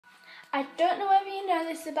I don't know whether you know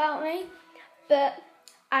this about me, but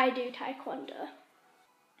I do Taekwondo.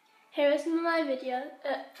 Here are some of my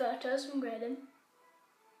photos from grading.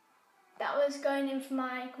 That was going in for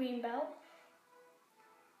my green belt.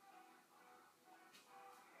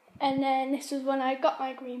 And then this was when I got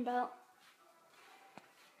my green belt.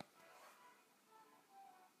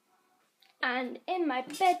 And in my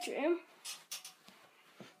bedroom,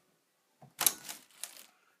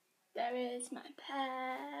 there is my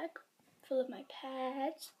bag full of my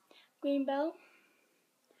pads, green belt,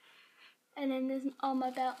 and then there's all my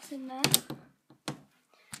belts in there.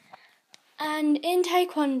 And in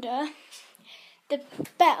Taekwondo, the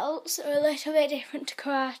belts are a little bit different to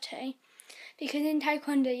karate, because in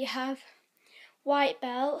Taekwondo you have white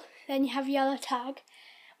belt, then you have yellow tag,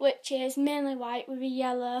 which is mainly white with a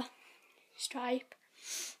yellow stripe,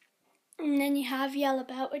 and then you have yellow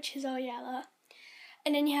belt, which is all yellow,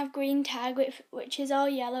 and then you have green tag, which is all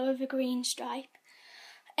yellow with a green stripe,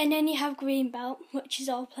 and then you have green belt, which is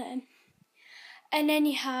all plain, and then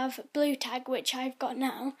you have blue tag, which I've got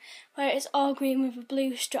now, where it's all green with a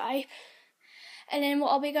blue stripe. And then what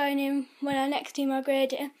I'll be going in when I next do my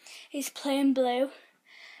grading is plain blue,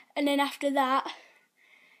 and then after that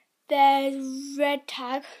there's red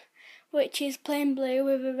tag, which is plain blue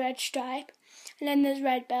with a red stripe, and then there's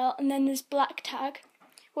red belt, and then there's black tag,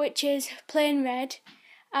 which is plain red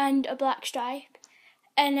and a black stripe,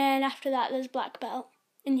 and then after that there's black belt,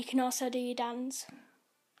 and you can also do your dans.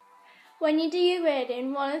 When you do your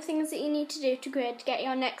grading, one of the things that you need to do to grade to get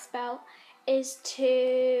your next belt is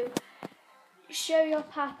to show your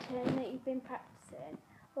pattern that you've been practicing,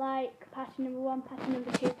 like pattern number 1, pattern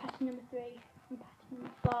number 2, pattern number 3, and pattern number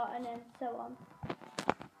 4, and then so on.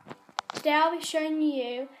 Today I'll be showing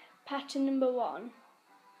you pattern number 1,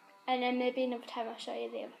 and then maybe another time I'll show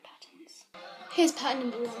you the other patterns. Here's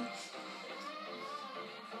pattern number 1.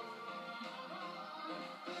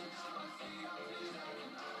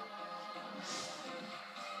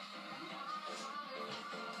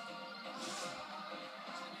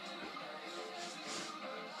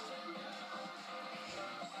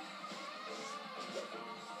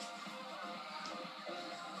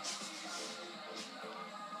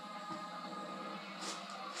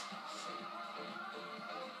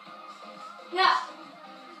 No!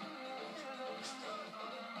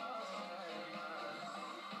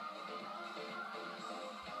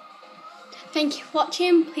 Thank you for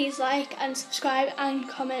watching. Please like and subscribe and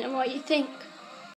comment on what you think.